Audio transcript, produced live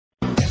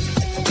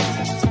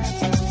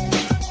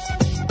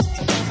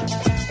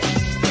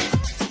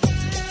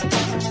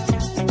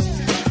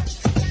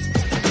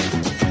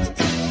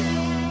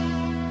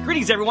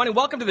Greetings, everyone, and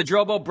welcome to the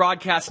Drobo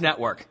Broadcast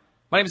Network.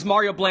 My name is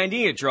Mario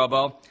Blandini at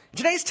Drobo.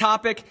 Today's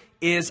topic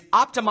is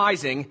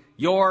optimizing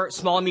your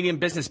small and medium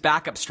business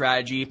backup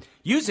strategy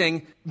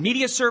using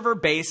media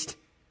server-based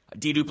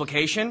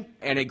deduplication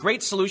and a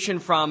great solution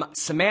from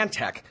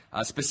Symantec,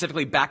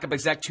 specifically Backup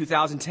Exec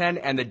 2010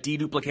 and the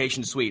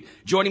deduplication suite.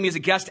 Joining me as a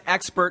guest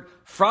expert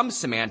from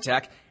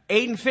Symantec,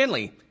 Aidan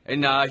Finley,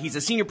 and he's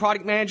a senior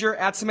product manager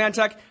at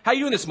Symantec. How are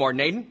you doing this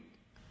morning, Aidan?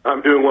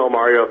 I'm doing well,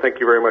 Mario. Thank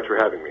you very much for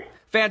having me.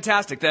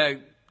 Fantastic. The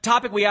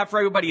topic we have for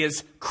everybody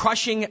is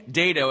crushing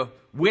data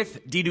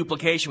with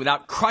deduplication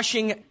without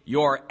crushing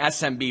your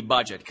SMB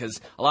budget,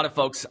 because a lot of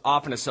folks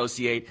often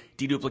associate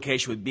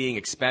deduplication with being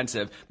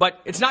expensive.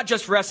 But it's not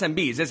just for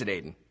SMBs, is it,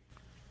 Aidan?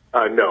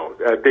 No.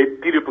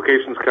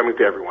 Deduplication is coming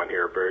to everyone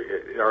here.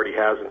 It already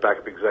has in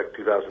Backup Exec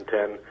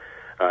 2010.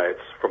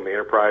 It's from the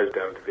enterprise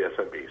down to the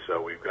SMB,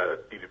 so we've got a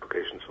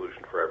deduplication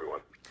solution for everyone.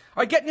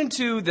 All right, getting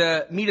into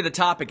the meat of the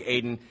topic,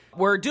 Aidan,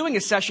 we're doing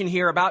a session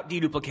here about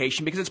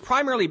deduplication because it's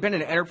primarily been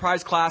an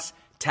enterprise class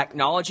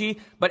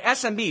technology, but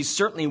SMBs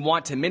certainly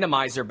want to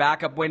minimize their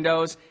backup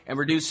windows and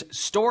reduce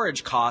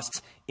storage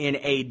costs in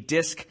a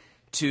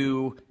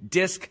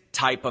disk-to-disk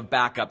type of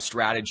backup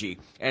strategy.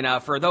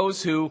 And for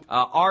those who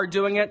are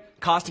doing it,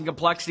 cost and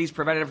complexities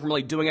prevent them from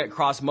really doing it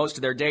across most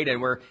of their data, and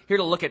we're here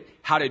to look at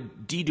how to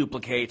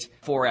deduplicate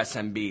for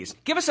SMBs.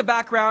 Give us a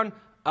background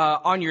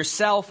on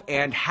yourself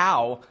and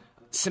how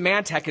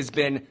Symantec has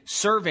been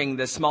serving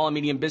the small and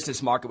medium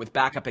business market with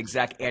Backup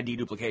Exec and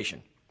deduplication.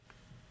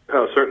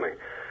 Oh, certainly.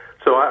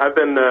 So I've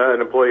been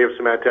an employee of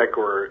Symantec,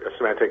 or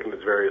Symantec in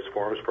its various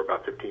forms, for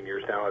about 15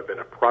 years now. I've been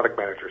a product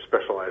manager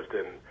specialized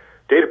in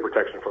data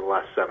protection for the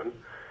last 7.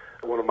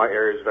 One of my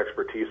areas of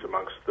expertise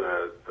amongst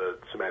the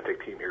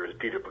Symantec team here is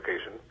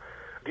deduplication.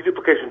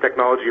 Deduplication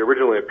technology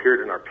originally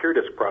appeared in our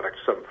PureDisk product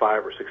some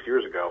 5 or 6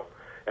 years ago,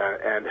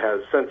 and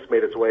has since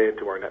made its way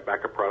into our Net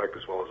Backup product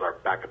as well as our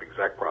Backup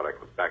Exec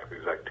product with Backup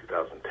Exec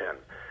 2010.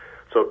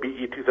 So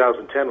BE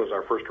 2010 was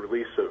our first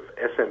release of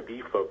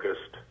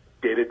SMB-focused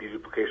data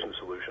deduplication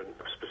solution,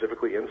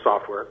 specifically in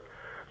software.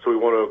 So we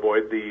want to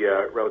avoid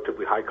the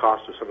relatively high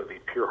cost of some of the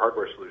pure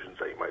hardware solutions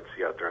that you might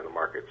see out there in the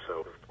market.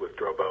 So with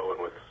Drobo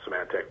and with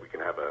Symantec, we can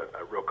have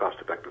a real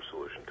cost-effective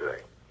solution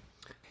today.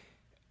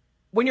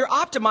 When you're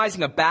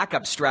optimizing a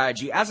backup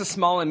strategy as a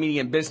small and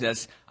medium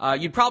business,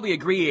 you'd probably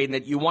agree, Aidan,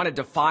 that you want to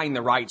define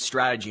the right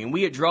strategy. And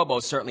we at Drobo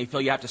certainly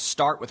feel you have to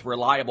start with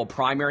reliable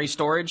primary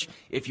storage.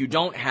 If you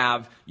don't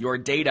have your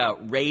data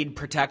RAID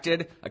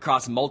protected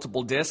across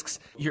multiple disks,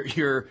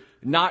 you're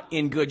not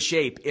in good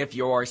shape if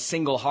your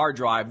single hard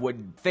drive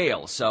would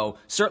fail. So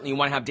certainly you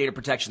want to have data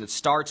protection that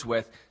starts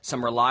with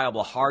some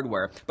reliable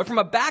hardware. But from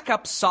a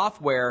backup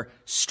software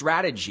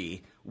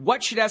strategy,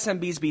 what should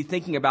SMBs be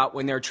thinking about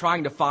when they're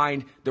trying to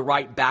find the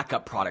right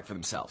backup product for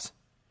themselves?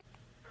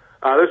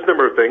 There's a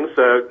number of things.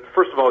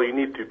 First of all, you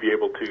need to be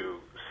able to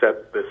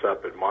set this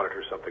up and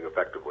monitor something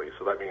effectively.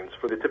 So that means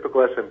for the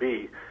typical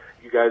SMB,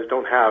 you guys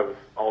don't have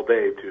all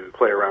day to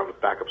play around with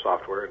backup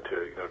software and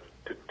to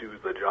do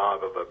the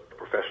job of a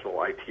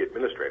professional IT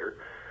administrator.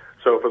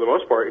 So for the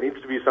most part, it needs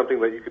to be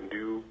something that you can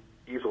do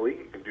easily,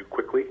 you can do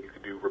quickly, you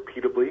can do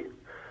repeatably,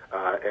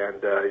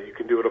 and you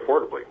can do it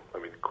affordably. I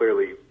mean,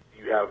 clearly,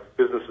 you have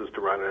businesses to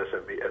run as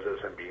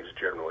SMBs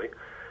generally,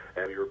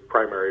 and your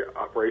primary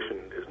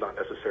operation is not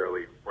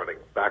necessarily running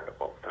backup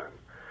all the time.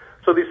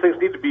 So these things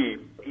need to be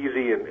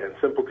easy and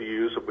simple to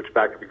use, which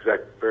Backup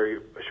Exec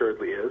very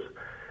assuredly is,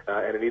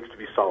 and it needs to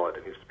be solid.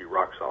 It needs to be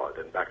rock solid,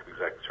 and Backup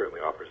Exec certainly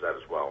offers that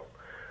as well.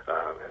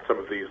 And some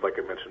of these, like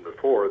I mentioned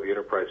before, the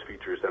enterprise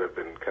features that have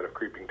been kind of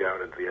creeping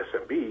down into the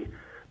SMB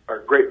are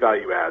great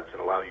value adds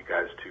and allow you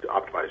guys to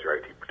optimize your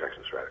IT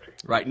protection strategy.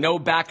 Right. No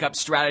backup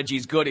strategy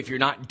is good if you're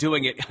not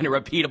doing it in a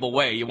repeatable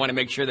way. You want to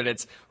make sure that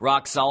it's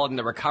rock solid and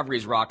the recovery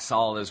is rock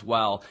solid as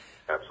well.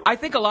 Absolutely. I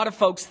think a lot of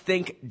folks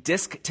think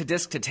disk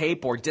to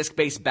tape or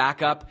disk-based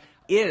backup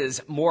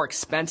is more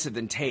expensive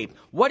than tape.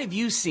 What have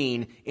you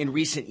seen in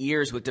recent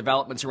years with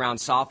developments around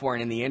software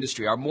and in the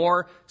industry? Are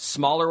more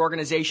smaller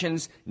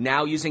organizations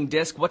now using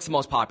disk? What's the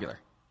most popular?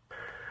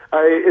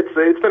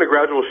 It's been a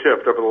gradual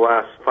shift over the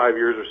last 5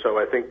 years or so.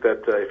 I think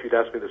that if you'd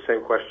asked me the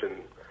same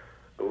question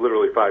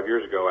literally 5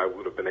 years ago, I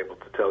would have been able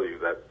to tell you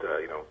that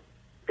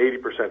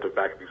 80% of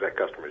Backup Exec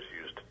customers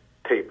used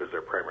tape as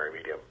their primary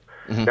medium.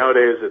 Mm-hmm.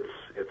 Nowadays,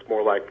 it's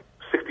more like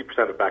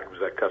 60% of Backup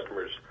Exec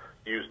customers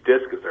use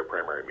disk as their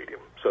primary medium.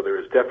 So there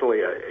is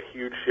definitely a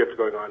huge shift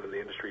going on in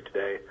the industry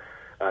today.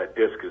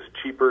 Disk is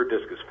cheaper,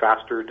 disk is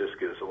faster, disk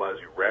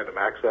allows you random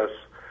access.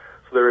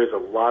 So there is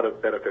a lot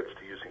of benefits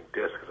to using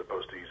disk as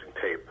opposed to using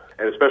tape.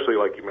 And especially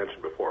like you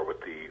mentioned before with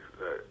the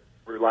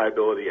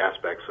reliability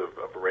aspects of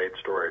RAID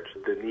storage,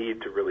 the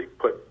need to really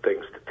put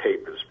things to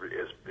tape is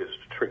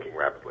shrinking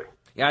rapidly.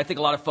 Yeah, I think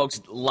a lot of folks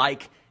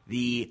like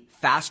the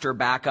faster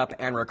backup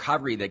and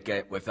recovery that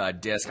get with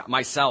disk.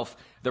 Myself,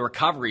 the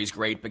recovery is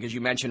great because you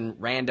mentioned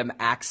random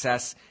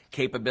access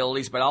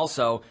capabilities, but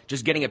also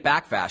just getting it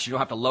back fast. You don't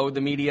have to load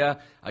the media.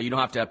 You don't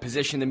have to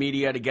position the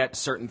media to get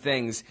certain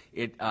things.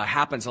 It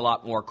happens a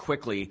lot more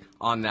quickly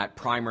on that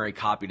primary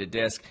copy to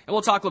disk. And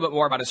we'll talk a little bit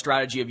more about a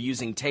strategy of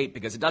using tape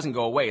because it doesn't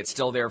go away. It's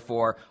still there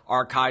for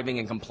archiving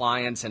and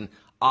compliance and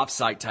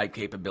offsite type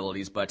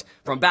capabilities. But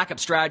from a backup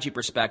strategy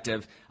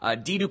perspective,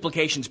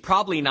 deduplication is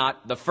probably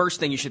not the first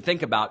thing you should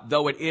think about,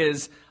 though it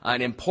is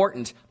an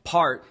important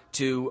part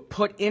to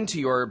put into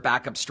your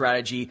backup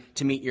strategy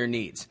to meet your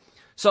needs.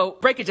 So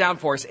break it down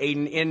for us,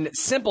 Aidan. In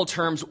simple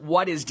terms,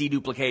 what is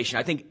deduplication?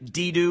 I think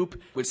dedupe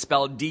would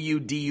spell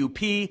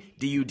D-U-D-U-P,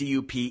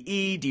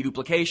 D-U-D-U-P-E,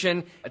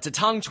 deduplication. It's a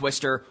tongue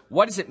twister.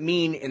 What does it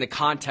mean in the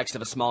context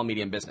of a small,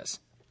 medium business?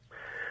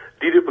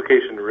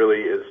 Deduplication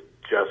really is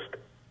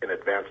just an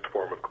advanced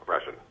form of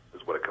compression is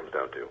what it comes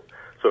down to.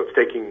 So it's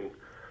taking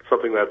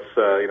something that's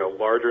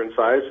larger in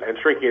size and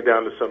shrinking it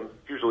down to some,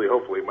 usually,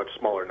 hopefully, much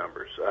smaller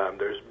numbers.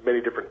 There's many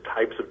different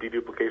types of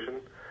deduplication.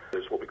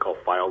 There's what we call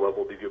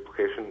file-level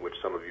deduplication, which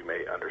some of you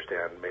may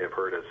understand, may have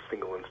heard as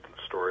single-instance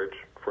storage,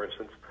 for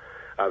instance.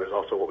 There's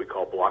also what we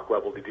call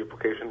block-level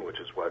deduplication, which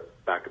is what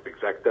Backup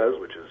Exec does,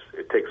 which is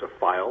it takes a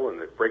file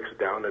and it breaks it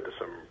down into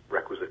some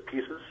requisite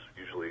pieces,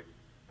 usually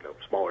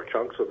smaller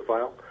chunks of the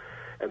file,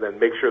 and then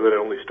make sure that it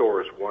only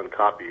stores one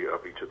copy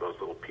of each of those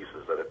little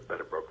pieces that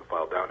it broke the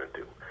file down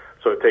into.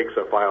 So it takes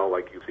a file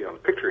like you see on the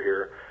picture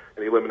here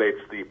and eliminates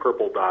the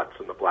purple dots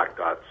and the black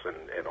dots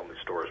and only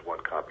stores one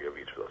copy of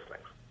each of those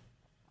things.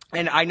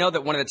 And I know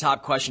that one of the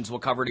top questions, we'll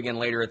cover it again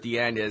later at the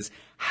end, is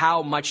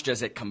how much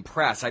does it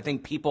compress? I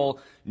think people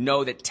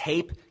know that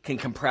tape can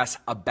compress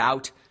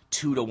about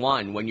 2 to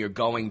 1 when you're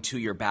going to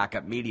your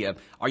backup media.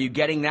 Are you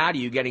getting that? Are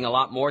you getting a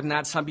lot more than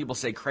that? Some people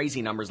say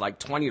crazy numbers like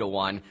 20 to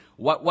 1.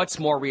 What's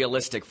more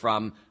realistic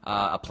from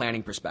a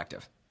planning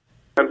perspective?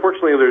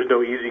 Unfortunately, there's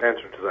no easy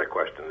answer to that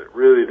question. It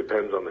really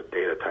depends on the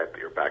data type that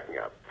you're backing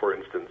up. For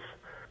instance,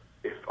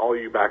 if all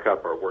you back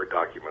up are Word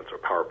documents or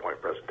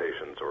PowerPoint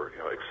presentations or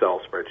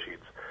Excel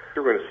spreadsheets,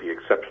 you're going to see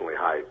exceptionally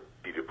high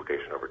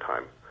deduplication over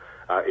time.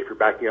 If you're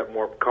backing up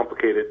more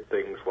complicated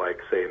things like,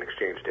 say, an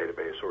Exchange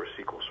database or a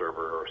SQL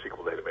server or a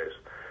SQL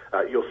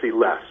database, you'll see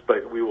less,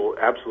 but we will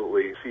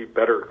absolutely see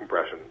better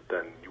compression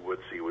than you would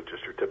see with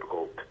just your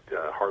typical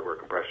hardware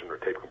compression or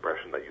tape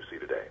compression that you see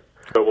today.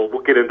 So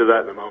we'll get into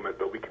that in a moment,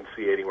 but we can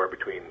see anywhere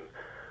between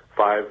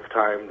 5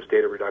 times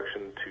data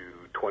reduction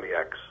to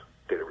 20x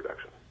data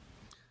reduction.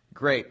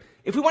 Great.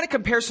 If we want to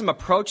compare some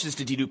approaches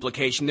to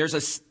deduplication,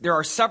 there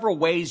are several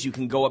ways you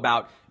can go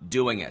about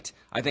doing it.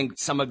 I think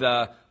some of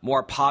the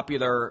more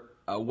popular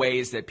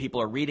ways that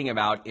people are reading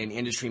about in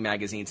industry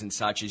magazines and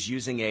such is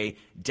using a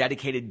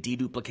dedicated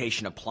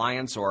deduplication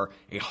appliance or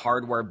a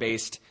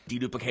hardware-based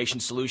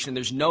deduplication solution.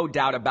 There's no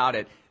doubt about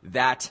it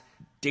that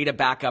data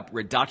backup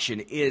reduction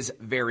is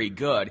very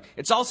good.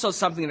 It's also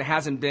something that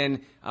hasn't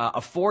been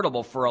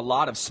affordable for a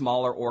lot of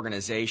smaller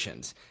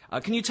organizations.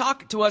 Can you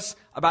talk to us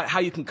about how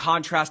you can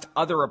contrast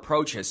other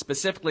approaches,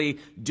 specifically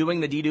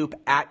doing the dedupe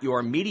at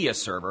your media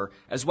server,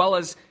 as well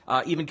as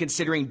even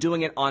considering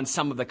doing it on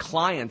some of the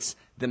clients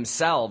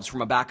themselves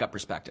from a backup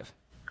perspective?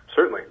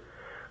 Certainly.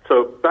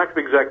 So Backup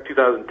Exec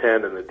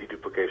 2010 and the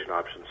deduplication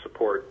options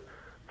support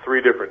 3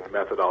 different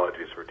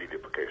methodologies for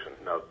deduplication.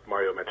 Now,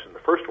 Mario mentioned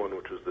the first one,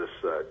 which was this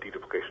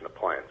deduplication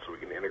appliance. So we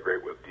can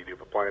integrate with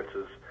dedupe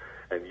appliances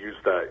and use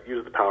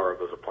the power of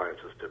those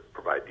appliances to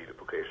provide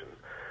deduplication.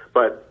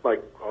 But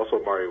like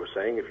also Mario was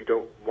saying, if you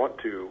don't want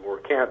to or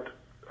can't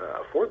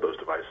afford those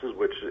devices,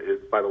 which,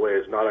 by the way,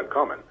 is not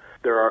uncommon,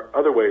 there are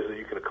other ways that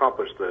you can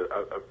accomplish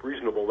a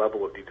reasonable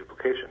level of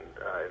deduplication,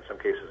 in some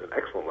cases an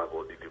excellent level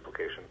of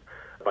deduplication,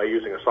 by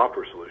using a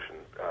software solution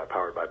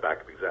powered by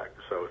Backup Exec.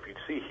 So if you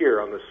see here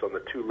on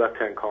the 2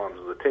 left-hand columns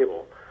of the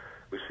table,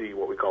 we see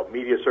what we call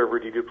media server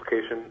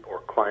deduplication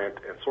or client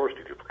and source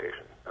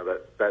deduplication. Now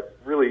that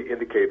really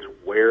indicates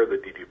where the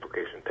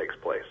deduplication takes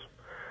place.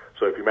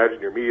 So if you imagine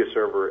your media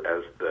server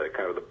as the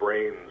kind of the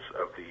brains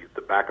of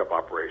the backup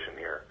operation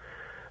here,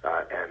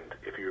 and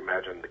if you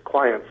imagine the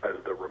clients as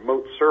the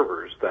remote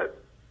servers that,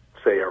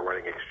 say, are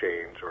running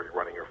Exchange or you're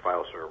running your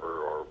file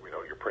server or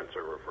your print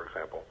server, for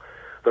example,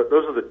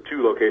 those are the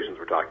 2 locations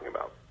we're talking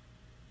about.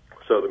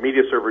 So the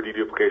media server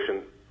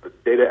deduplication, the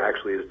data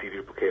actually is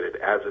deduplicated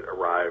as it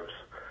arrives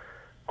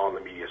on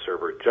the media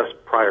server just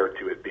prior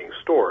to it being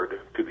stored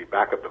to the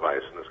backup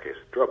device, in this case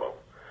Drobo.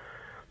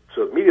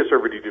 So the media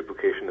server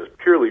deduplication is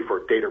purely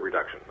for data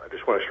reduction. I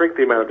just want to shrink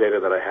the amount of data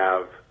that I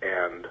have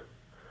and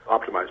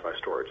optimize my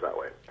storage that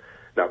way.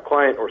 Now,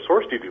 client or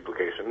source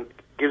deduplication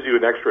gives you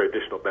an extra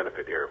additional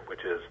benefit here,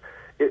 which is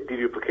it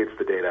deduplicates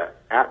the data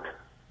at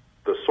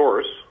the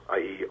source,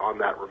 i.e. on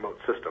that remote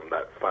system,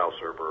 that file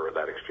server or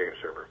that Exchange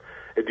server.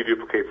 It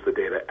deduplicates the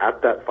data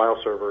at that file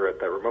server, at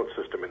that remote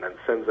system, and then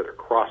sends it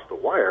across the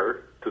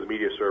wire to the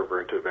media server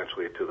and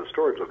eventually to the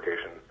storage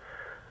location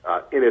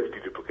in its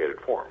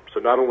deduplicated form. So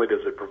not only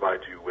does it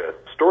provide you with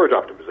storage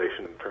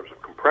optimization in terms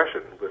of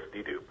compression with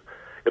dedupe,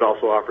 It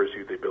also offers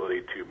you the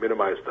ability to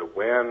minimize the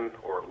WAN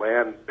or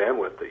LAN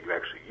bandwidth that you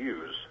actually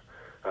use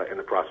in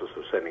the process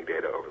of sending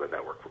data over the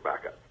network for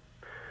backup.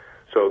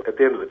 So at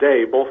the end of the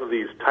day, both of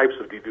these types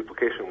of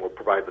deduplication will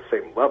provide the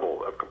same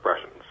level of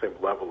compression, the same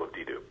level of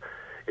dedupe.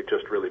 It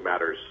just really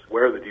matters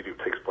where the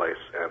dedupe takes place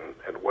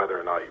and whether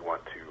or not you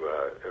want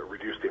to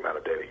reduce the amount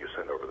of data you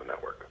send over the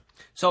network.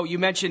 So you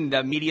mentioned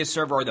the media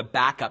server or the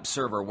backup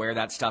server where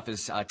that stuff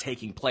is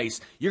taking place.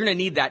 You're going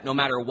to need that no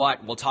matter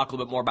what. We'll talk a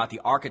little bit more about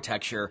the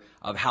architecture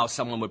of how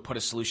someone would put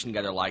a solution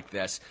together like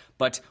this.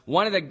 But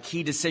one of the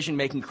key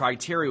decision-making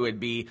criteria would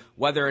be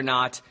whether or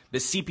not the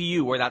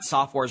CPU where that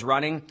software is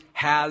running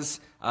has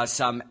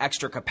some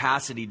extra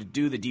capacity to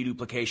do the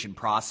deduplication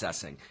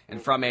processing.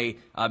 And from a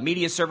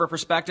media server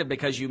perspective,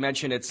 because you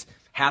mentioned it's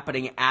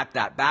happening at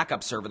that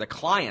backup server, the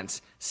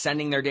clients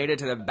sending their data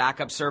to the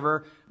backup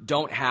server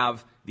don't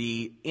have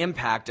the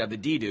impact of the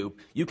dedupe.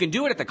 You can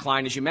do it at the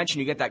client. As you mentioned,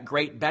 you get that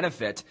great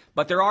benefit,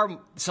 but there are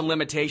some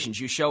limitations.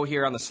 You show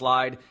here on the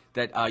slide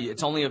that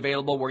it's only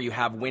available where you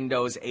have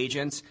Windows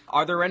agents.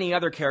 Are there any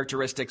other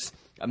characteristics,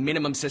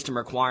 minimum system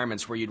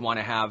requirements, where you'd want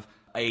to have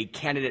a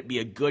candidate be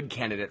a good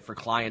candidate for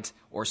client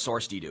or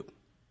source dedupe?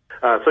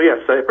 So yes,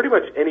 pretty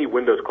much any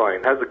Windows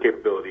client has the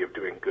capability of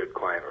doing good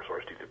client or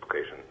source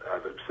deduplication.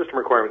 The system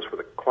requirements for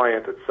the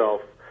client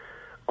itself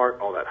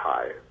aren't all that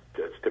high.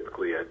 It's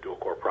typically a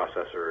dual-core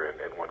processor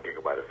and 1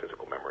 gigabyte of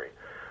physical memory.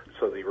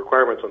 So the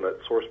requirements on that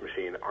source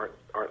machine aren't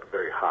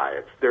very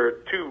high. There are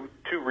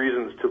two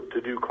reasons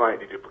to do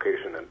client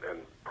deduplication, and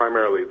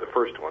primarily the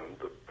first one,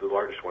 the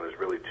largest one, is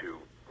really to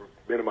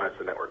minimize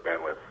the network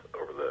bandwidth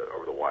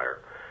over the wire.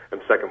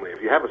 And secondly,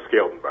 if you have a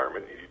scaled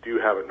environment, you do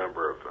have a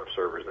number of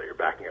servers that you're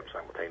backing up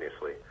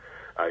simultaneously,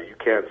 you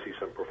can see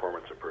some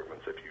performance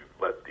improvements if you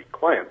let the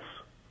clients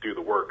do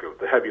the work of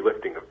the heavy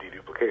lifting of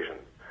deduplication,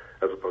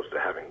 as opposed to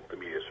having the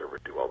media server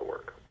do all the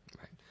work.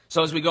 Right.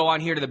 So as we go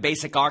on here to the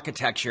basic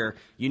architecture,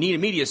 you need a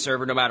media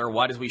server no matter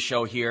what, as we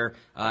show here,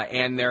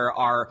 and there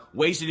are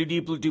ways to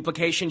do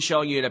duplication,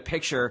 showing you in a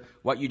picture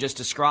what you just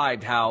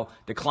described, how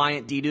the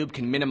client dedupe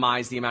can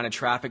minimize the amount of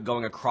traffic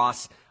going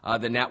across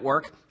the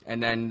network,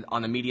 and then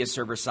on the media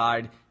server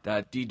side,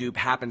 the dedupe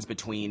happens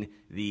between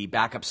the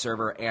backup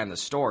server and the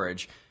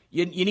storage.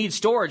 You need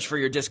storage for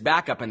your disk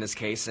backup in this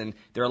case, and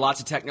there are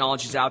lots of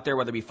technologies out there,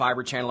 whether it be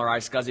Fiber Channel or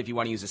iSCSI. If you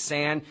want to use a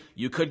SAN,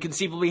 you could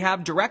conceivably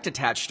have direct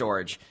attached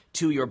storage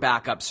to your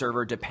backup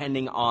server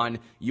depending on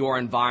your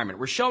environment.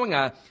 We're showing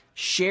a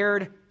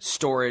shared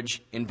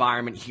storage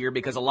environment here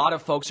because a lot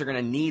of folks are going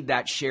to need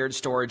that shared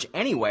storage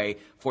anyway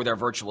for their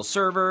virtual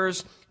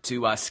servers,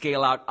 to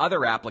scale out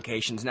other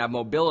applications and have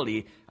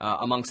mobility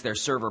amongst their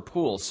server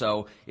pool.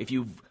 So if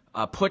you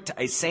put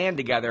a SAN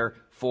together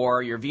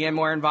for your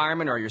VMware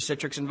environment or your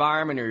Citrix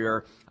environment or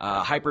your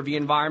Hyper-V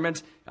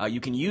environment, you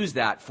can use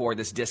that for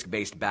this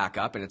disk-based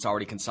backup, and it's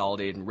already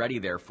consolidated and ready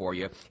there for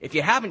you. If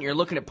you haven't, you're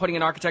looking at putting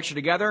an architecture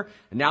together,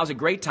 and now's a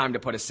great time to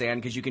put a SAN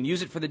because you can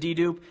use it for the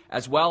dedupe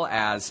as well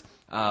as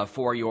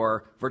for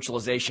your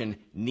virtualization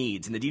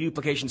needs. And the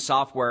deduplication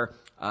software,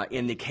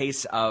 in the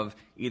case of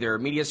either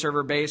media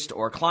server-based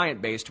or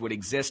client-based, would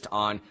exist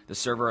on the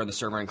server and the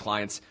server and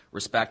clients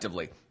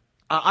respectively.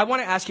 I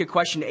want to ask you a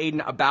question,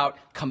 Aidan, about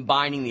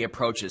combining the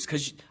approaches,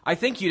 because I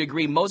think you'd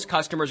agree most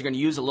customers are going to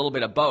use a little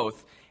bit of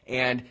both,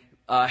 and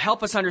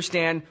help us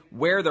understand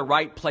where the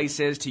right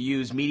place is to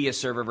use media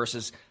server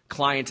versus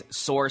client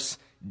source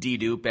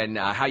dedupe and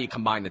how you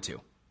combine the two.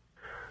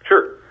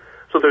 Sure.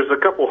 So there's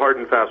a couple hard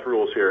and fast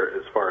rules here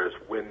as far as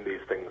when these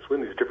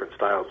different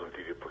styles of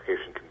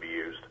deduplication can be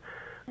used.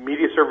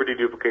 Media server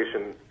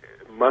deduplication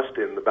must,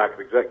 in the Backup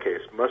Exec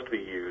case, must be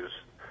used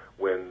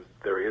when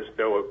there is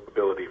no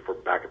ability for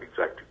Backup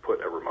Exec to put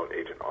a remote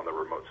agent on the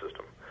remote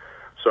system.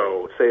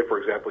 So say,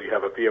 for example, you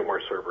have a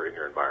VMware server in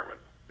your environment.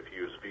 If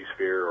you use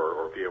vSphere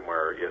or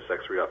VMware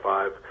ESX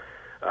 3.5,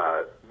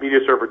 media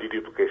server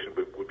deduplication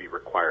would be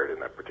required in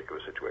that particular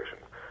situation.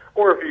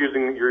 Or if you're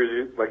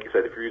using, like you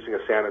said, if you're using a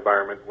SAN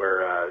environment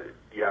where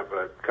you have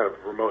a kind of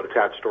remote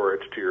attached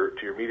storage to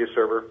your media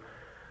server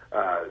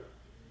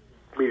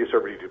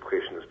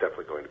deduplication is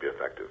definitely going to be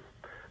effective.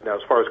 Now,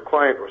 as far as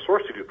client or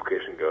source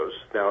deduplication goes,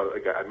 now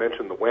again, I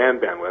mentioned the WAN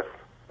bandwidth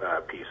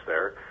piece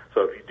there.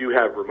 So if you do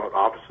have remote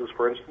offices,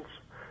 for instance,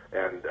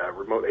 and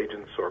remote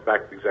agents or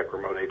Backup Exec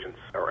remote agents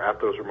are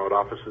at those remote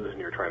offices and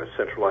you're trying to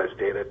centralize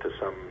data to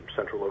some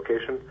central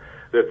location,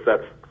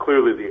 that's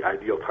clearly the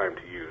ideal time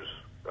to use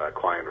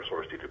client or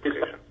source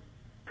deduplication.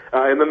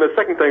 And then the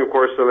second thing, of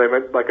course,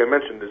 like I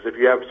mentioned, is if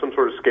you have some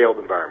sort of scaled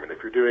environment. If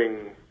you're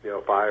doing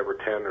 5 or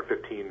 10 or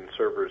 15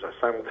 servers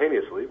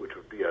simultaneously, which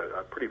would be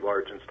a pretty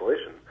large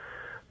installation,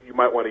 you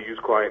might want to use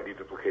client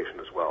deduplication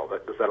as well.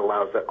 That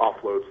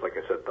offloads, like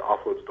I said,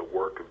 offloads the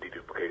work of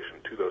deduplication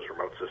to those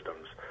remote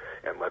systems,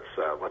 and lets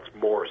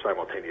more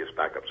simultaneous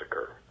backups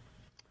occur.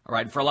 All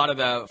right, for a lot of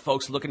the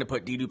folks looking to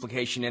put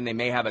deduplication in, they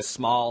may have a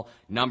small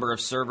number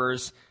of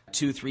servers,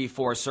 2, 3,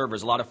 4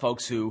 servers. A lot of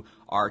folks who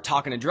are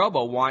talking to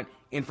Drobo want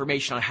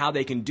information on how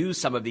they can do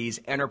some of these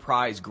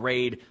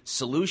enterprise-grade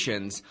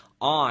solutions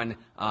on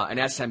an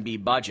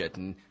SMB budget.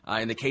 And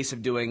in the case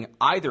of doing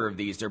either of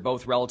these, they're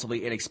both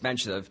relatively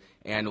inexpensive.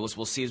 And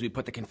we'll see as we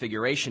put the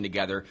configuration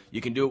together, you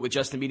can do it with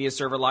just the media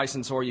server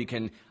license, or you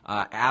can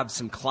have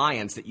some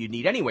clients that you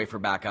need anyway for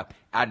backup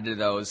added to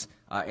those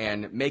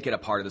and make it a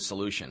part of the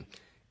solution.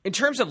 In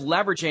terms of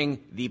leveraging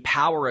the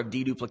power of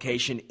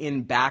deduplication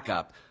in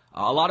backup,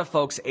 a lot of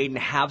folks, Aidan,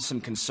 have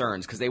some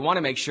concerns because they want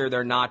to make sure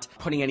they're not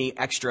putting any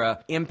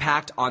extra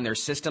impact on their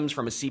systems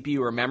from a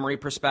CPU or memory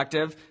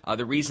perspective.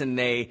 The reason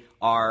they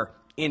are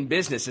in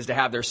business is to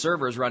have their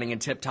servers running in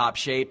tip-top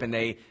shape, and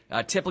they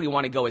typically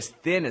want to go as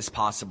thin as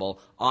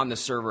possible on the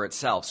server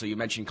itself. So you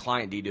mentioned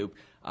client dedupe.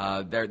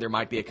 There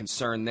might be a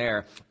concern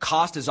there.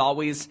 Cost is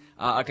always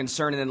a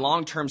concern, and then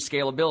long-term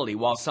scalability.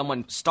 While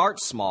someone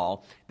starts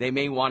small, they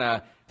may want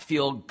to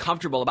feel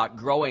comfortable about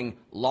growing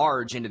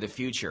large into the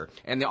future.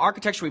 And the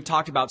architecture we've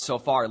talked about so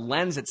far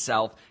lends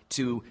itself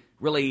to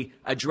really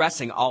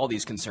addressing all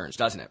these concerns,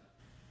 doesn't it?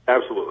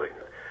 Absolutely.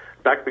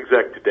 Backup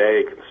Exec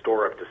today can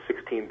store up to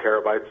 16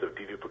 terabytes of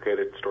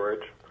deduplicated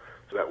storage.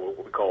 So that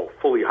what we call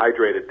fully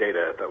hydrated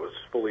data that was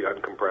fully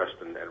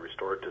uncompressed and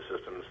restored to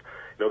systems.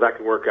 That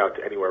can work out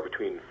to anywhere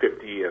between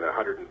 50 and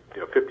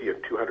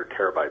 200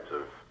 terabytes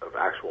of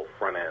actual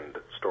front-end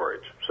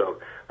storage. So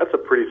that's a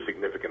pretty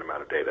significant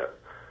amount of data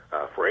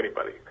for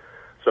anybody.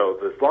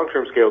 So the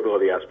long-term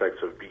scalability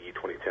aspects of BE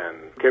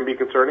 2010 can be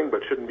concerning,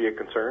 but shouldn't be a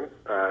concern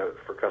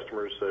for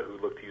customers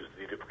who look to use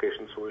the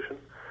deduplication solution.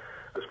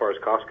 As far as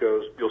cost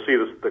goes, you'll see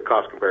the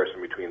cost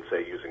comparison between,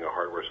 say, using a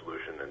hardware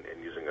solution and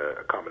using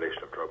a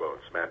combination of Drobo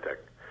and Symantec.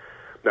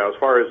 Now, as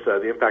far as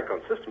the impact on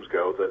systems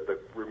go, the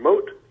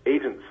remote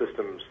agent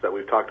systems that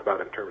we've talked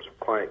about in terms of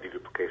client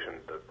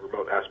deduplication, the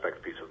remote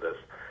aspect piece of this,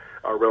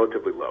 are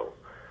relatively low.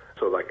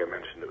 So like I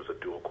mentioned, it was a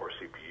dual-core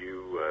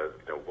CPU,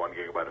 1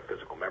 gigabyte of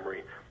physical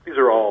memory. These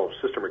are all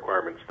system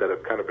requirements that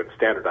have kind of been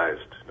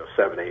standardized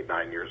 7, 8,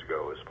 9 years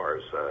ago as far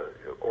as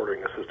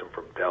ordering a system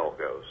from Dell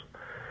goes.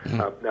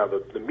 Now,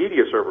 the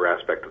media server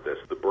aspect of this,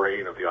 the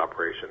brain of the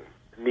operation,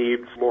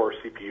 needs more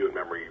CPU and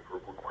memory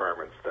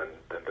requirements than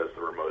does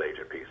the remote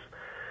agent piece.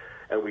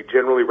 And we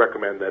generally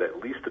recommend that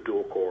at least a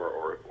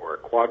dual-core or a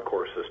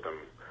quad-core system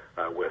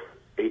with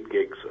 8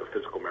 gigs of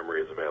physical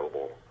memory is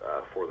available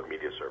for the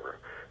media server.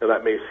 Now,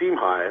 that may seem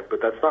high,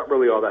 but that's not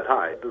really all that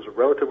high. There's a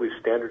relatively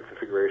standard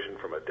configuration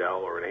from a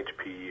Dell or an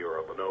HP or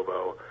a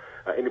Lenovo,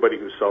 anybody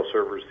who sells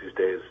servers these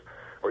days,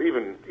 or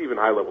even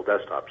high-level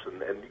desktops.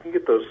 And you can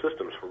get those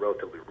systems for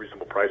relatively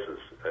reasonable prices,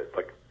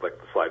 like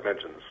the slide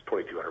mentions,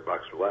 $2,200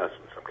 or less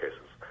in some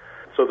cases.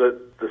 So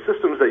the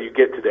systems that you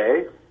get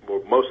today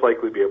will most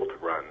likely be able to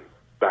run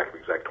Backup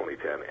Exec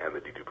 2010 and the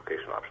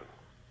deduplication option.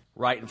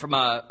 Right, and from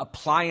an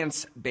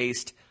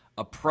appliance-based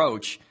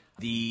approach,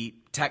 the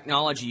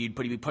technology you'd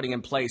be putting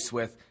in place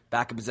with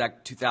Backup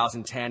Exec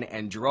 2010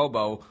 and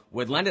Drobo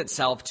would lend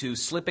itself to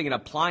slipping an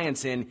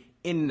appliance in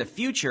the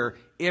future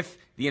if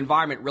the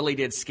environment really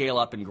did scale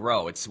up and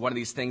grow. It's one of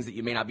these things that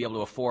you may not be able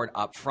to afford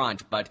up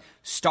front, but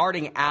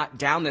starting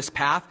down this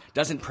path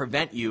doesn't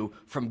prevent you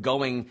from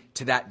going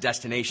to that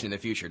destination in the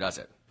future, does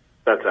it?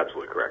 That's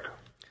absolutely correct.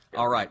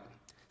 All right.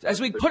 As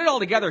we put it all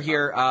together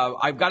here,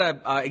 I've got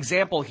an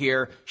example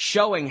here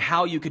showing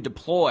how you could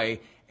deploy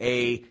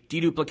a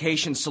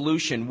deduplication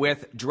solution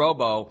with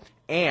Drobo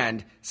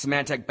and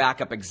Symantec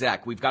Backup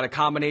Exec. We've got a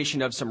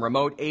combination of some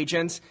remote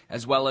agents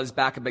as well as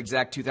Backup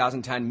Exec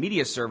 2010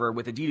 media server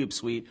with a dedupe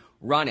suite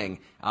running.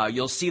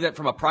 You'll see that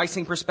from a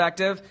pricing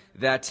perspective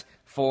that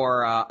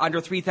for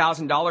under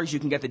 $3,000 you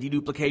can get the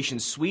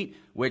deduplication suite,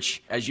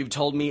 which, as you've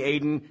told me,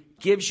 Aidan,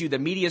 gives you the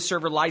media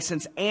server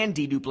license and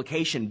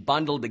deduplication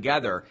bundled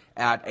together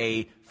at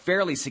a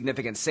fairly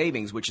significant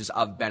savings, which is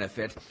of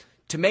benefit.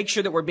 To make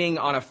sure that we're being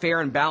on a fair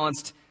and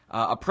balanced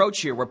approach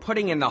here, we're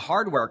putting in the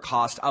hardware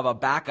cost of a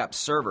backup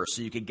server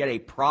so you could get a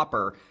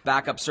proper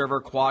backup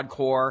server quad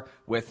core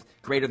with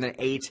greater than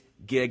 8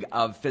 gig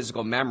of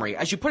physical memory.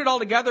 As you put it all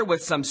together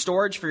with some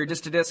storage for your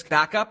disk-to-disk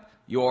backup,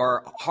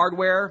 your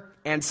hardware,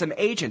 and some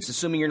agents,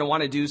 assuming you're going to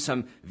want to do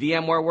some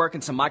VMware work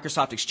and some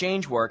Microsoft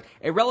Exchange work,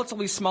 a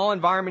relatively small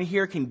environment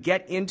here can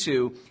get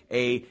into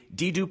a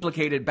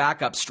deduplicated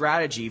backup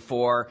strategy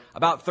for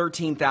about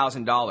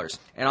 $13,000.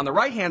 And on the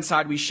right-hand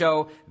side, we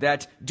show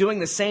that doing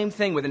the same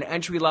thing with an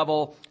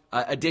entry-level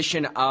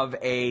edition of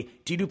a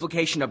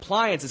deduplication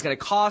appliance is going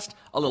to cost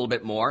a little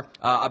bit more,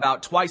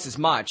 about twice as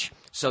much.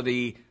 So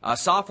the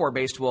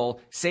software-based will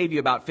save you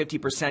about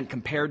 50%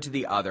 compared to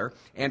the other.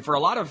 And for a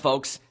lot of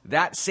folks,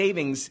 that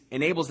savings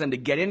enables them to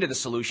get into the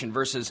solution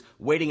versus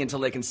waiting until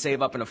they can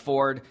save up and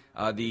afford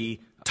the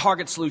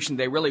target solution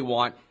they really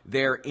want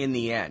there in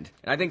the end.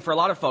 And I think for a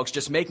lot of folks,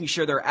 just making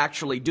sure they're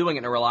actually doing it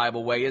in a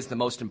reliable way is the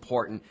most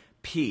important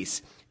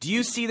piece. Do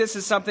you see this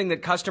as something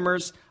that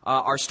customers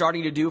are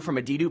starting to do from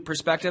a dedupe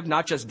perspective,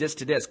 not just disk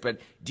to disk, but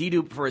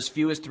dedupe for as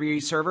few as 3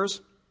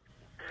 servers?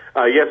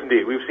 Yes,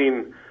 indeed. We've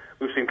seen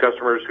We've seen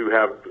customers who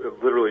have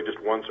literally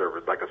just one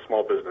server, like a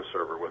small business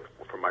server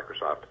from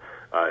Microsoft,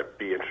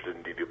 be interested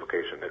in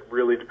deduplication. It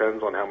really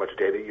depends on how much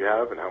data you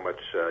have and how much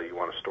you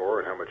want to store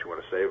and how much you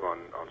want to save on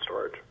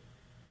storage.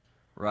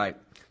 Right.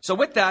 So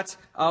with that,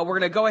 we're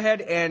going to go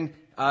ahead and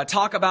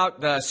talk about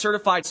the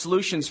certified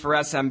solutions for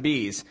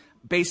SMBs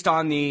based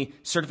on the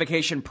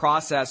certification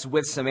process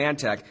with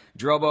Symantec.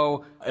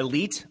 Drobo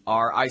Elite,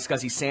 our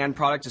iSCSI SAN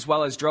product, as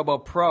well as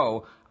Drobo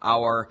Pro,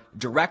 our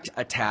direct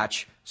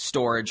attach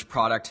storage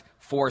product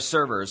for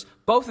servers.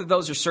 Both of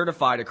those are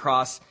certified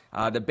across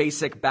the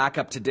basic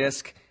backup to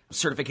disk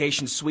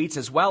certification suites,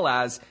 as well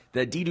as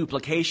the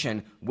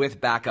deduplication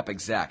with Backup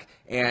Exec.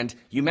 And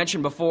you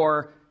mentioned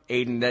before,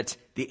 Aidan, that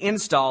the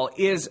install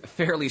is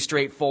fairly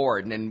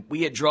straightforward. And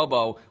we at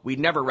Drobo, we'd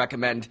never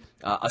recommend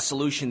a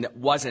solution that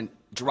wasn't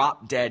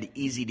drop dead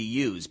easy to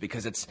use,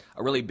 because it's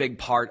a really big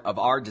part of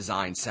our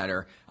design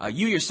center.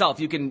 You yourself,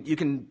 you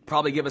can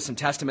probably give us some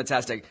testaments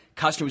as to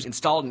customers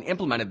installed and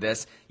implemented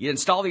this. You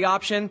install the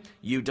option,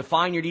 you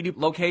define your dedupe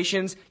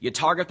locations, you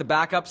target the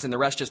backups, and the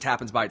rest just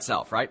happens by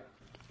itself, right?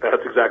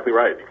 That's exactly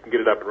right. You can get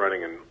it up and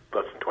running in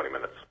less than 20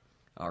 minutes.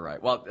 All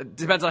right. Well, it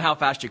depends on how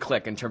fast you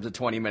click in terms of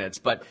 20 minutes.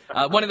 But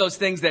one of those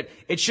things that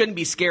it shouldn't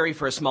be scary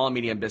for a small and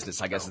medium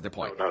business, I guess, is the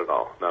point. No, not at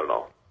all. Not at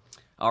all.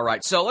 All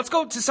right. So let's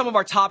go to some of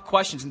our top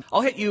questions.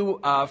 I'll hit you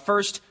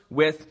first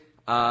with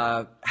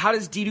how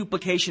does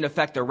deduplication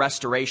affect the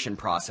restoration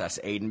process,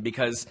 Aidan?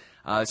 Because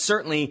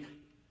certainly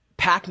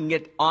packing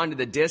it onto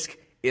the disk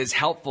is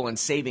helpful in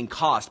saving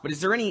cost. But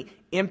is there any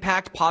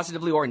impact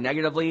positively or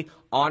negatively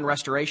on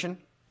restoration?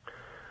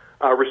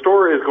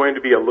 Restore is going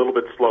to be a little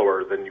bit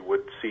slower than you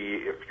would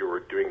see if you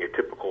were doing a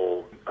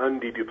typical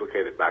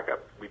undeduplicated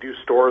backup. We do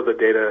store the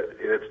data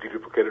in its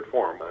deduplicated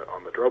form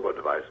on the Drobo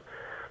device.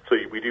 So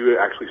we do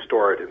actually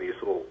store it in these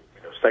little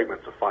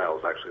segments of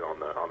files actually on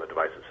the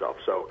device itself.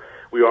 So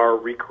we are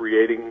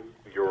recreating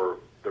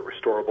the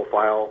restorable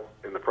file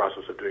in the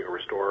process of doing a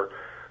restore.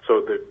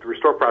 So the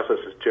restore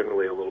process is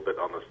generally a little bit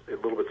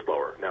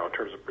slower. Now, in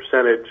terms of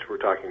percentage, we're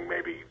talking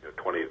maybe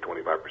 20 to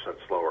 25%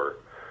 slower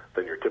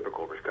than your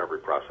typical recovery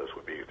process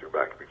would be through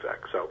Backup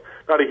Exec. So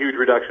not a huge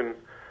reduction,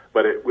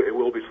 but it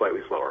will be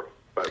slightly slower.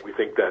 But we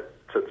think that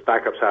since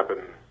backups happen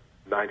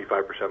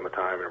 95% of the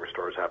time and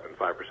restores happen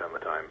 5% of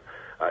the time,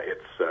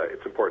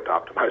 it's important to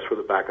optimize for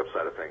the backup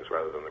side of things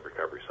rather than the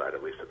recovery side,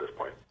 at least at this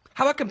point.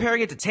 How about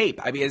comparing it to tape?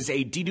 I mean, is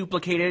a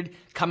deduplicated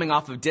coming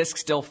off of disk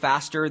still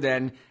faster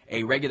than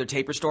a regular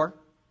tape restore?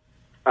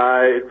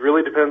 It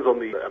really depends on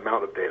the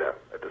amount of data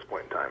at this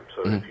point in time.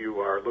 So if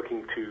you are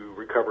looking to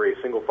recover a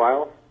single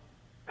file,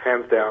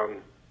 hands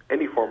down,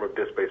 any form of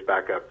disk-based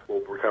backup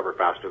will recover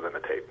faster than a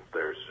tape.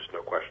 There's just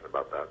no question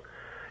about that.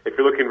 If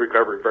you're looking to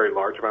recover very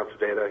large amounts of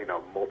data,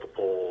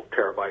 multiple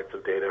terabytes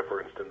of data, for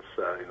instance,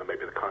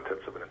 maybe the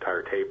contents of an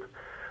entire tape,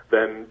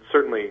 then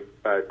certainly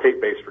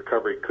tape-based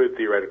recovery could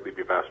theoretically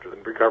be faster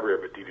than recovery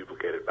of a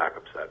deduplicated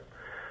backup set.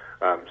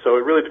 So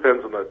it really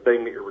depends on the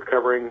thing that you're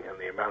recovering and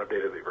the amount of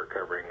data that you're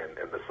recovering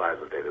and the size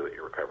of data that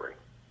you're recovering.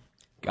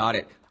 Got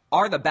it.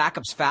 Are the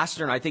backups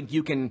faster? And I think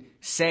you can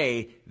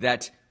say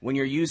that when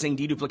you're using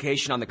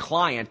deduplication on the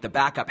client, the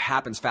backup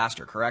happens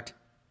faster, correct?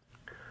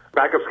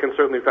 Backups can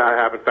certainly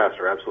happen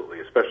faster, absolutely,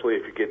 especially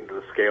if you get into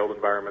the scaled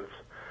environments.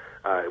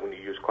 When you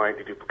use client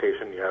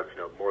deduplication, you have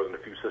more than a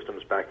few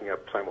systems backing up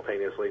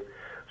simultaneously.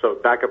 So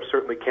backups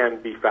certainly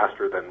can be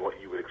faster than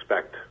what you would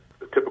expect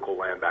the typical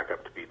LAN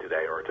backup to be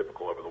today or a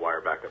typical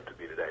over-the-wire backup to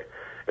be today,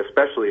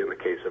 especially in the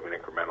case of an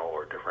incremental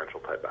or differential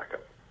type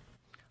backup.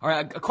 All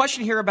right, a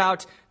question here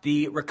about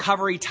the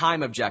recovery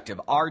time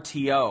objective,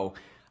 RTO.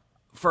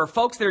 For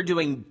folks that are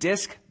doing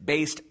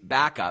disk-based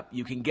backup,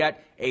 you can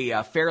get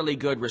a fairly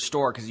good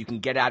restore because you can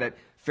get at it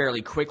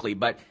fairly quickly,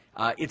 but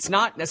it's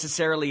not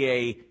necessarily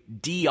a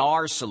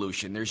DR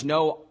solution. There's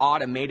no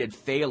automated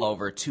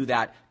failover to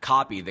that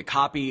copy. The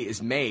copy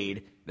is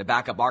made, the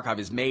backup archive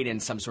is made in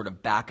some sort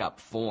of backup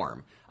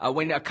form.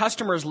 When a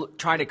customer is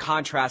trying to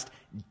contrast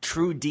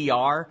true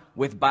DR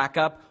with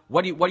backup,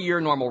 what are your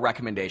normal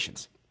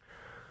recommendations?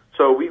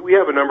 So we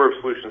have a number of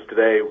solutions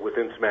today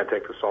within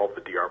Symantec to solve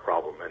the DR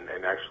problem,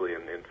 and actually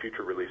in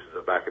future releases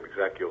of Backup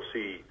Exec, you'll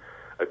see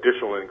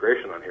additional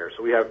integration on here.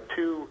 So we have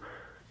two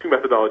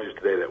methodologies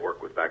today that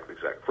work with Backup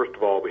Exec. First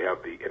of all, we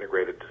have the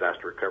integrated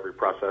disaster recovery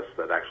process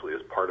that actually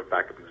is part of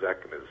Backup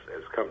Exec and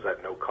comes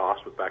at no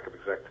cost with Backup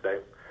Exec today.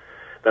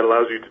 That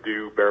allows you to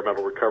do bare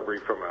metal recovery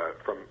from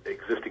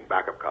existing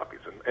backup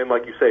copies. And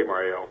like you say,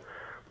 Mario,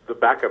 the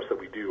backups that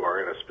we do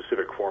are in a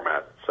specific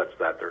format such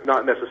that they're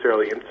not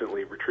necessarily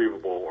instantly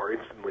retrievable or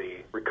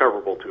instantly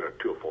recoverable to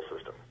a full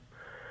system.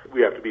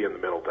 We have to be in the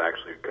middle to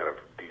actually kind of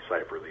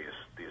decipher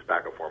these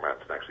backup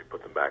formats and actually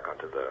put them back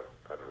onto the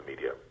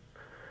media.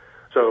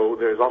 So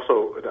there's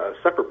also a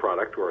separate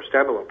product or a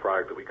standalone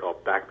product that we call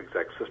Backup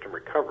Exec System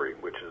Recovery,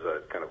 which is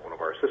a kind of one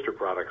of our sister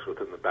products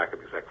within the Backup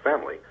Exec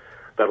family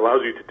that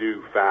allows you to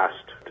do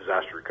fast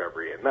disaster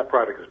recovery. And that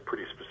product is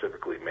pretty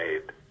specifically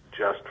made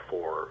just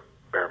for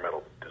bare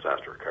metal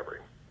disaster recovery.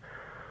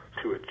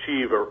 To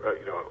achieve a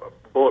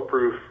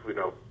bulletproof,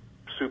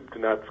 soup to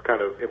nuts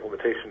kind of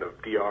implementation of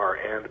DR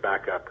and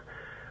backup,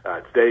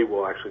 Today,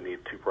 we'll actually need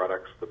two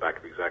products, the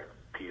Backup Exec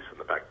piece and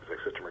the Backup Exec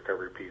System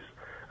Recovery piece.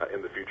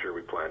 In the future,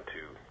 we plan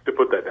to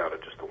put that down to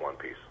just the one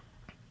piece.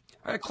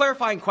 A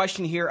clarifying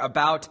question here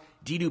about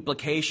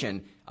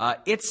deduplication.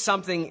 It's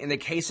something in the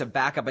case of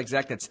Backup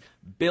Exec that's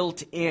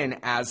built in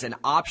as an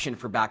option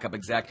for Backup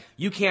Exec.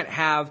 You can't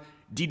have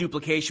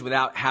deduplication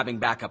without having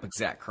Backup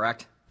Exec,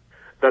 correct?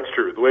 That's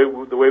true.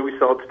 The way we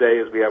sell it today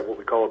is we have what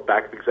we call a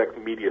Backup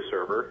Exec media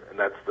server, and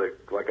that's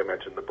like I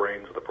mentioned, the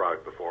brains of the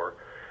product before.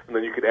 And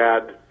then you could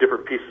add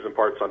different pieces and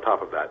parts on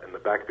top of that, and the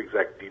Backup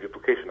Exec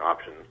deduplication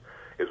option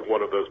is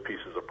one of those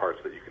pieces of parts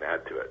that you can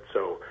add to it.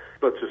 So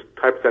let's just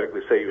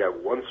hypothetically say you have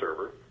one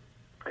server,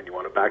 and you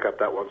want to back up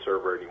that one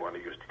server, and you want to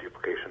use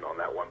deduplication on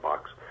that one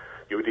box.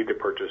 You would need to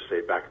purchase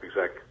a Backup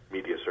Exec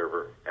media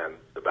server and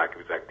the Backup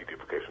Exec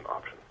deduplication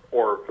option,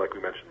 or like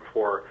we mentioned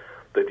before,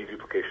 the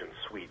deduplication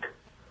suite,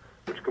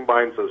 which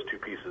combines those two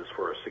pieces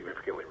for a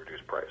significantly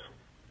reduced price.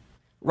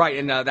 Right,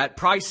 and that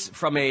price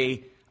from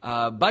a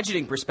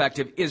budgeting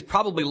perspective is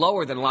probably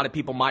lower than a lot of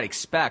people might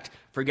expect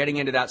for getting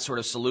into that sort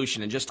of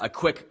solution. And just a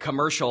quick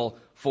commercial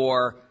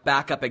for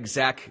Backup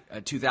Exec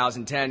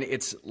 2010,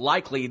 it's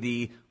likely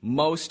the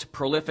most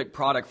prolific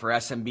product for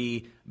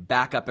SMB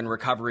backup and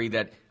recovery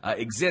that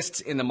exists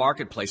in the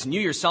marketplace. And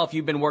you yourself,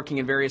 you've been working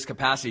in various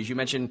capacities. You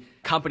mentioned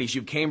companies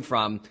you came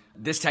from.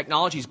 This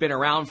technology's been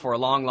around for a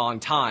long,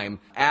 long time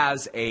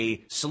as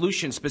a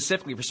solution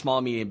specifically for small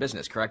and medium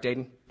business, correct,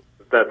 Aidan?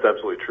 That's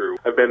absolutely true.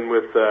 I've been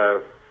with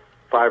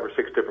 5 or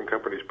 6 different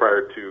companies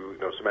prior to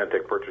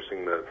Symantec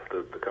purchasing the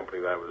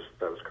company that I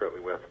was currently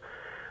with,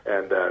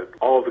 and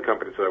all of the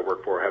companies that I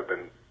work for have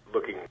been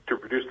looking to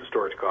reduce the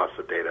storage costs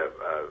of data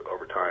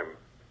over time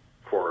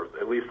for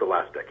at least the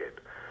last decade.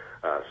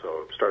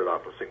 So it started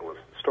off with single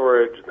instance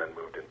storage, and then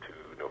moved into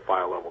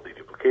file level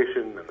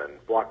deduplication, and then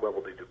block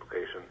level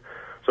deduplication.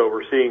 So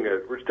we're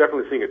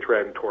definitely seeing a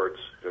trend towards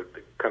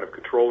kind of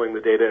controlling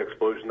the data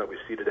explosion that we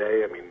see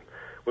today. I mean,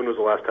 when was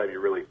the last time you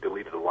really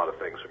deleted a lot of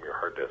things from your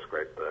hard disk,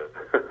 right?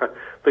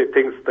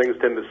 Things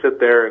tend to sit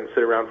there and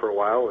sit around for a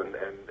while, and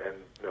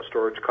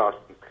storage costs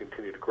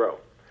continue to grow.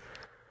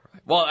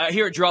 Well,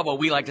 here at Drobo,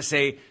 we like to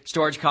say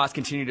storage costs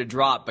continue to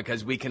drop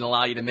because we can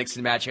allow you to mix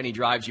and match any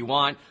drives you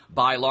want,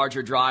 buy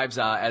larger drives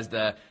as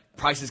the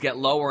prices get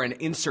lower, and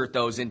insert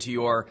those into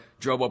your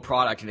Drobo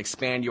product and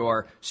expand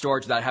your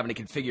storage without having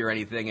to configure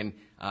anything, and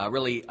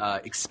really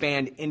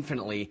expand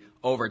infinitely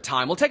over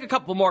time. We'll take a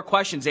couple more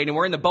questions, Aidan.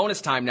 We're in the bonus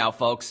time now,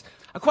 folks.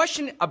 A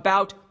question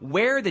about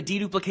where the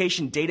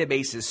deduplication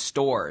database is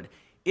stored.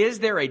 Is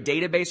there a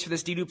database for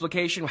this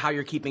deduplication, how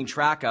you're keeping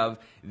track of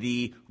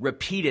the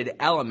repeated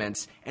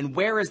elements, and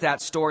where is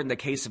that stored in the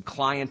case of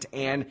client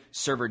and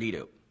server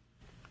dedupe?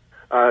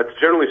 It's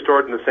generally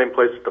stored in the same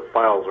place that the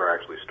files are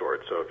actually stored.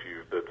 So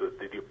if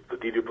the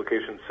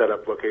deduplication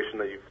setup location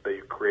that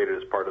you've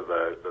created as part of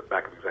the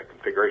Backup Exec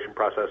configuration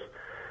process,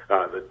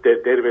 the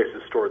database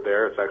is stored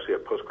there. It's actually a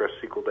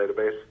PostgreSQL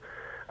database,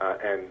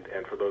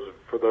 and for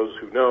those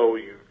who know,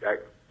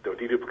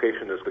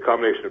 deduplication is the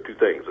combination of two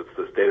things. It's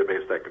this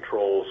database that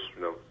controls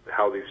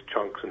how these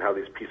chunks and how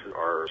these pieces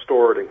are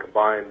stored and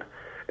combined,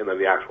 and then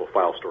the actual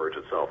file storage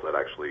itself that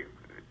actually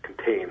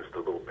contains the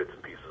little bits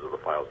and pieces of the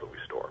files that we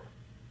store.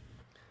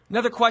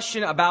 Another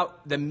question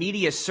about the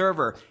media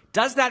server.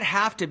 Does that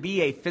have to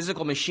be a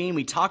physical machine?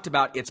 We talked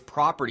about its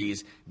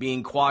properties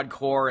being quad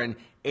core and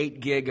 8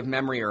 gig of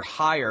memory or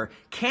higher.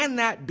 Can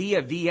that be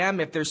a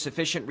VM if there's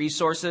sufficient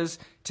resources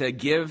to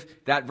give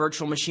that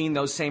virtual machine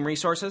those same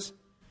resources?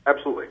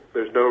 Absolutely.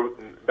 There's no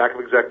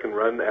Backup Exec can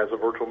run as a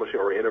virtual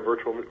machine or in a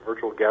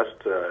virtual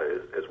guest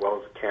as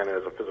well as it can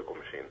as a physical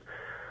machine.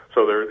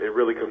 So it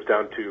really comes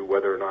down to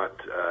whether or not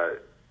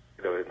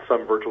in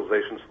some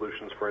virtualization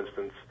solutions, for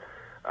instance,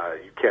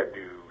 you can't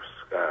do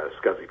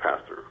SCSI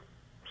pass-through.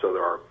 So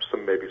there are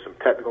maybe some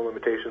technical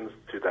limitations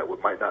to that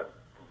might not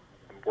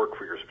work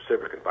for your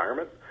specific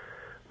environment.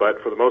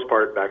 But for the most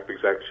part, Backup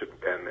Exec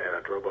and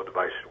a Drobo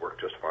device should work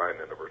just fine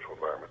in a virtual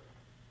environment.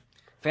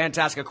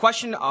 Fantastic. A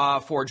question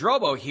for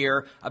Drobo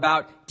here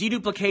about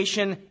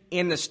deduplication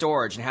in the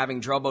storage and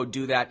having Drobo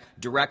do that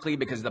directly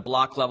because the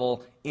block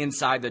level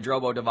inside the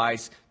Drobo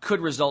device could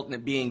result in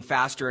it being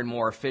faster and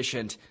more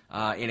efficient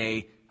in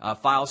a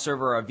file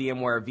server or a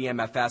VMware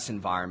VMFS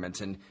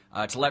environment. And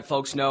to let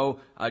folks know,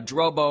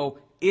 Drobo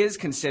is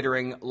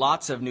considering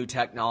lots of new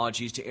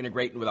technologies to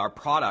integrate with our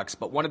products,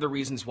 but one of the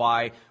reasons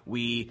why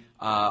we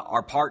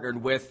are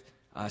partnered with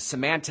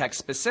Symantec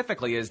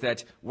specifically is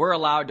that we're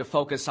allowed to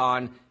focus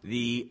on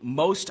the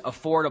most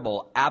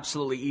affordable,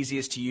 absolutely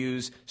easiest to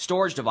use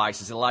storage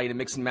devices that allow you to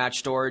mix and match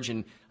storage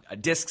and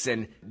disks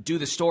and do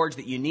the storage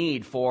that you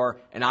need for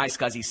an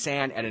iSCSI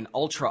SAN at an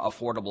ultra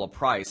affordable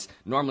price,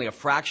 normally a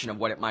fraction of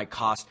what it might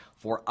cost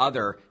for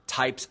other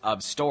types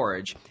of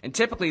storage. And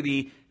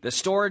typically the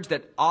storage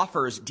that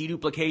offers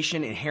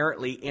deduplication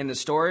inherently in the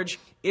storage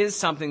is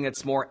something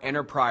that's more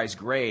enterprise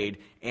grade,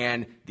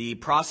 and the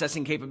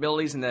processing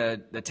capabilities and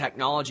the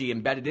technology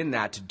embedded in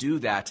that to do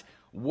that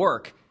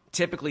work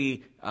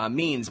typically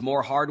means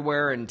more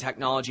hardware and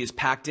technology is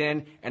packed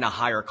in and a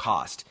higher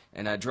cost.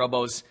 And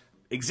Drobo's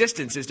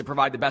existence is to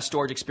provide the best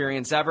storage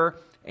experience ever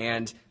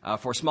And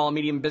for small and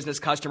medium business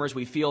customers,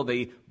 we feel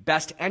the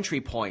best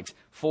entry point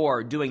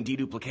for doing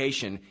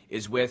deduplication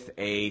is with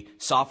a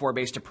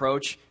software-based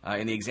approach.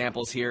 In the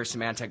examples here,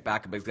 Symantec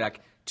Backup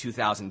Exec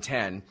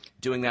 2010,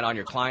 doing that on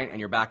your client and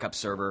your backup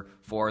server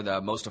for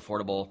the most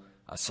affordable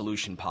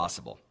solution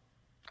possible.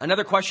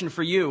 Another question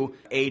for you,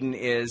 Aidan,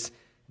 is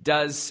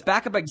does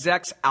Backup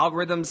Exec's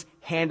algorithms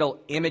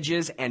handle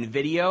images and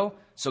video?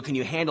 So can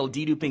you handle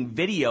deduping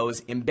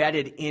videos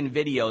embedded in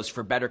videos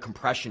for better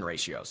compression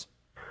ratios?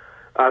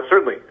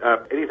 Certainly.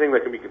 Anything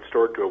that can be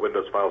stored to a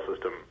Windows file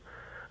system,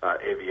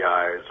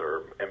 AVIs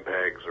or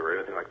MPEGs or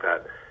anything like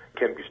that,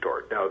 can be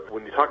stored. Now,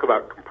 when you talk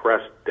about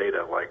compressed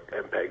data like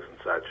MPEGs and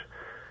such,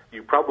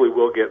 you probably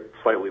will get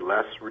slightly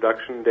less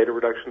data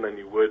reduction than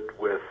you would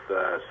with,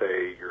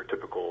 say, your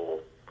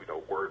typical,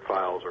 Word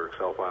files or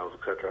Excel files,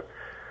 etc.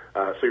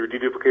 So your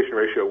deduplication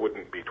ratio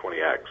wouldn't be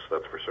 20x.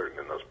 That's for certain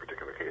in those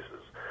particular cases.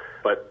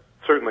 But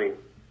certainly,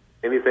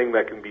 anything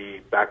that can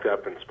be backed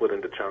up and split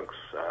into chunks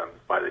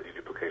by the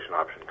deduplication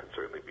option can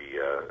certainly be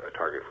a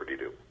target for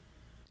dedupe.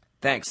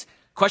 Thanks.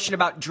 Question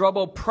about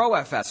Drobo Pro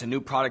FS, a new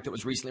product that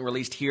was recently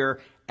released here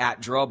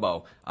at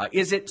Drobo.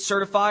 Is it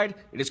certified?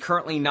 It is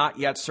currently not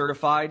yet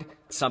certified.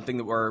 It's something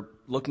that we're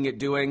looking at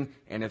doing.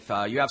 And if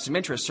you have some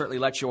interest, certainly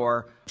let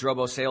your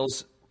Drobo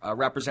sales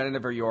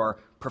representative or your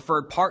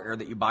preferred partner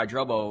that you buy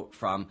Drobo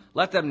from,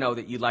 let them know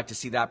that you'd like to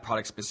see that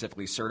product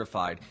specifically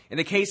certified. In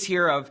the case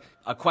here of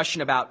a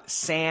question about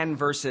SAN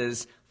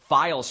versus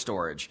file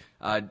storage,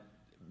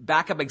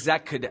 Backup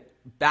Exec could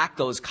back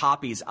those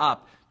copies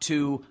up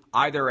to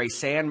either a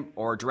SAN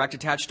or direct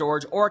attached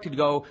storage, or it could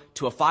go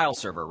to a file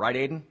server, right,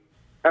 Aidan?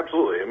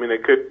 Absolutely. I mean,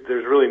 it could.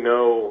 There's really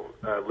no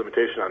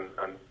limitation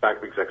on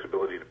Backup Exec's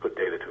ability to put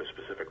data to a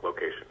specific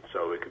location.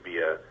 So it could be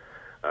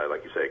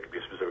like you say, it could be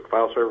a specific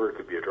file server, it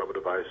could be a Drobo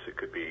device, it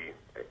could be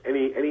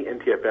any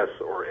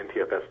NTFS or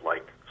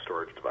NTFS-like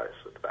storage device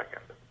at the back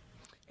end.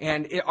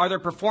 And are there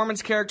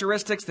performance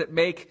characteristics that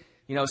make,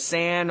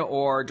 SAN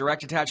or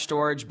direct attached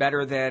storage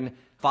better than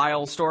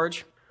file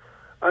storage?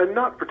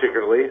 Not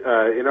particularly.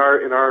 In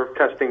our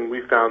testing,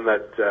 we found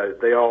that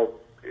they all,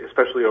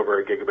 especially over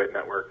a gigabit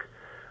network,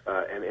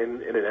 and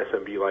in an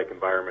SMB-like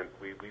environment,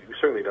 we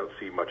certainly don't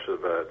see much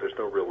of there's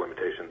no real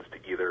limitations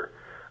to either.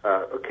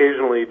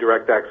 Occasionally,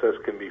 direct access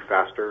can be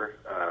faster,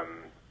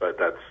 but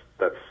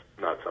that's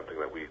not something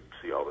that we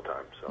see all the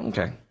time. So.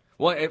 Okay.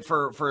 Well,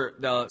 for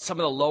some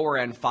of the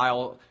lower-end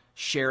file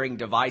sharing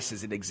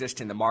devices that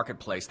exist in the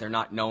marketplace, they're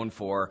not known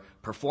for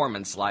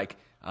performance like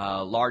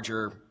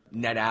larger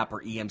NetApp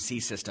or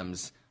EMC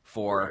systems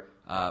for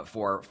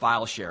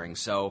file sharing.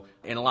 So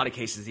in a lot of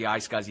cases, the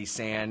iSCSI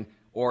SAN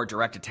or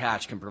direct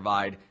attach can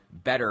provide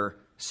better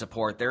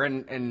support. They're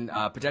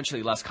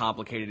potentially less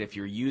complicated if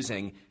you're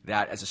using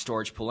that as a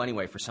storage pool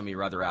anyway for some of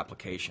your other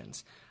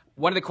applications.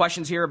 One of the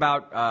questions here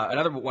about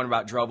another one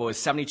about Drobo is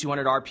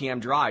 7,200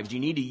 RPM drives. Do you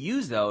need to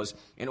use those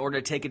in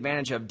order to take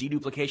advantage of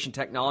deduplication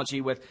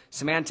technology with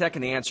Symantec?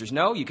 And the answer is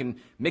no. You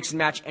can mix and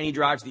match any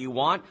drives that you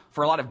want.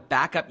 For a lot of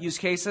backup use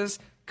cases,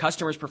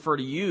 customers prefer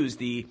to use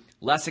the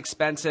less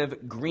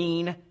expensive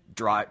green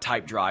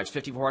type drives,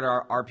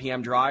 5,400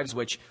 RPM drives,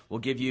 which will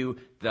give you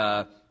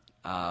the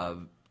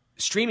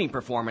streaming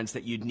performance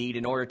that you'd need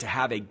in order to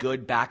have a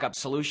good backup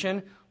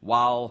solution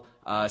while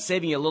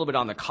saving you a little bit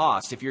on the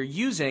cost. If you're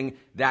using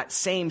that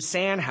same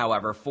SAN,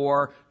 however,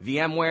 for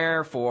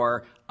VMware,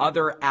 for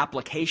other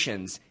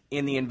applications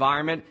in the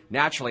environment,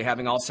 naturally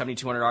having all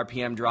 7,200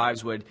 RPM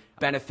drives would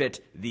benefit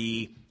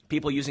the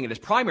people using it as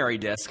primary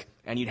disk,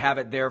 and you'd have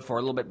it there for a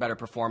little bit better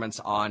performance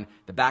on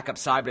the backup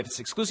side. But if it's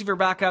exclusive for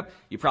backup,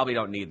 you probably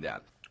don't need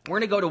that. We're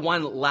going to go to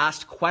one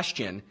last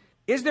question.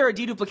 Is there a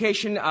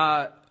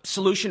deduplication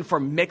solution for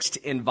mixed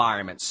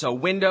environments? So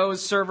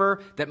Windows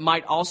server that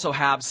might also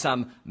have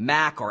some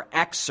Mac or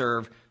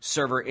Xserve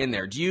server in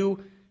there. Do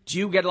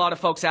you get a lot of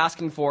folks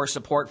asking for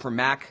support for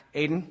Mac,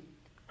 Aidan?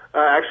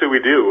 Actually, we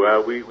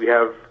do.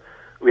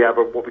 We have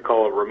what we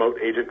call a remote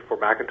agent for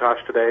Macintosh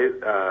today,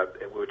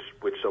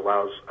 which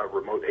allows a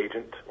remote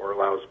agent or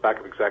allows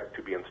Backup Exec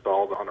to be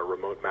installed on a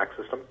remote Mac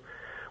system.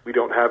 We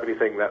don't have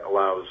anything that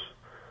allows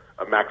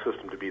a Mac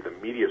system to be the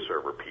media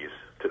server piece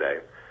today,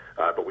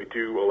 but we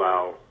do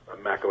allow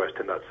Mac OS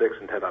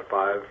 10.6 and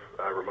 10.5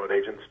 remote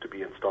agents to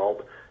be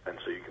installed, and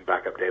so you can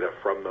back up data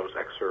from those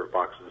Xserve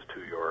boxes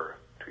to your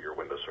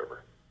Windows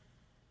server.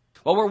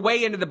 Well, we're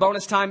way into the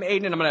bonus time,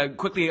 Aidan, and I'm going to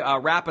quickly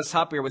wrap us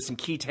up here with some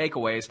key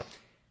takeaways.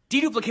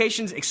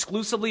 Deduplications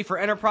exclusively for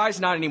enterprise?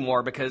 Not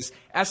anymore, because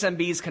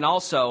SMBs can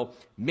also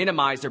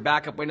minimize their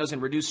backup windows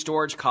and reduce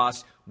storage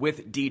costs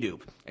with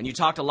dedupe. And you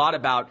talked a lot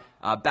about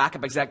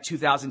Backup Exec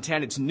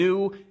 2010. It's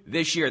new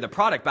this year. The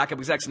product, Backup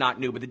Exec's not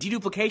new, but the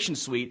deduplication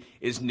suite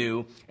is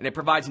new, and it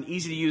provides an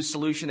easy-to-use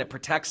solution that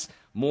protects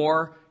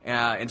more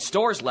and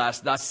stores less,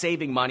 thus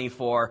saving money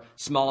for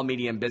small and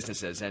medium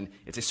businesses. And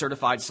it's a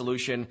certified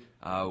solution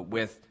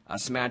with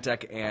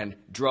Symantec and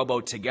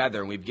Drobo together.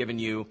 And we've given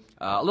you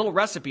a little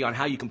recipe on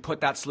how you can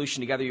put that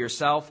solution together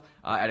yourself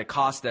at a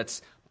cost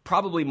that's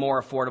probably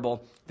more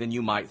affordable than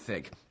you might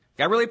think.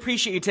 I really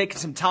appreciate you taking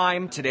some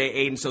time today,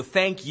 Aidan. So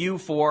thank you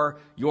for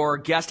your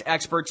guest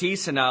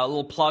expertise, and a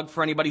little plug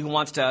for anybody who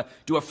wants to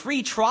do a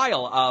free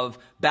trial of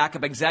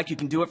Backup Exec. You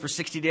can do it for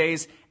 60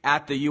 days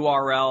at the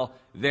URL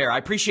there. I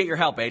appreciate your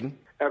help, Aidan.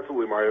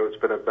 Absolutely, Mario. It's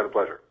been a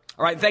pleasure.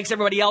 All right. Thanks,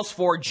 everybody else,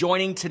 for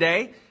joining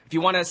today. If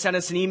you want to send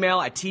us an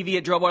email at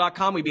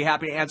tv@drobo.com, we'd be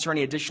happy to answer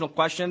any additional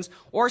questions,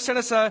 or send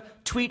us a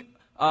tweet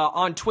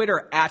on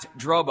Twitter at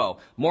Drobo.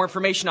 More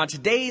information on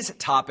today's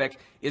topic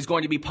is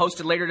going to be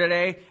posted later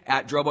today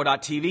at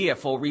drobo.tv, a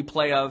full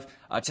replay of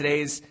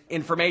today's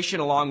information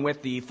along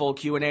with the full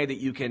Q&A that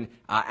you can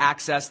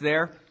access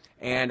there.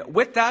 And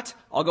with that,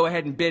 I'll go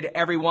ahead and bid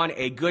everyone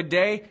a good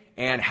day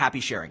and happy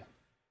sharing.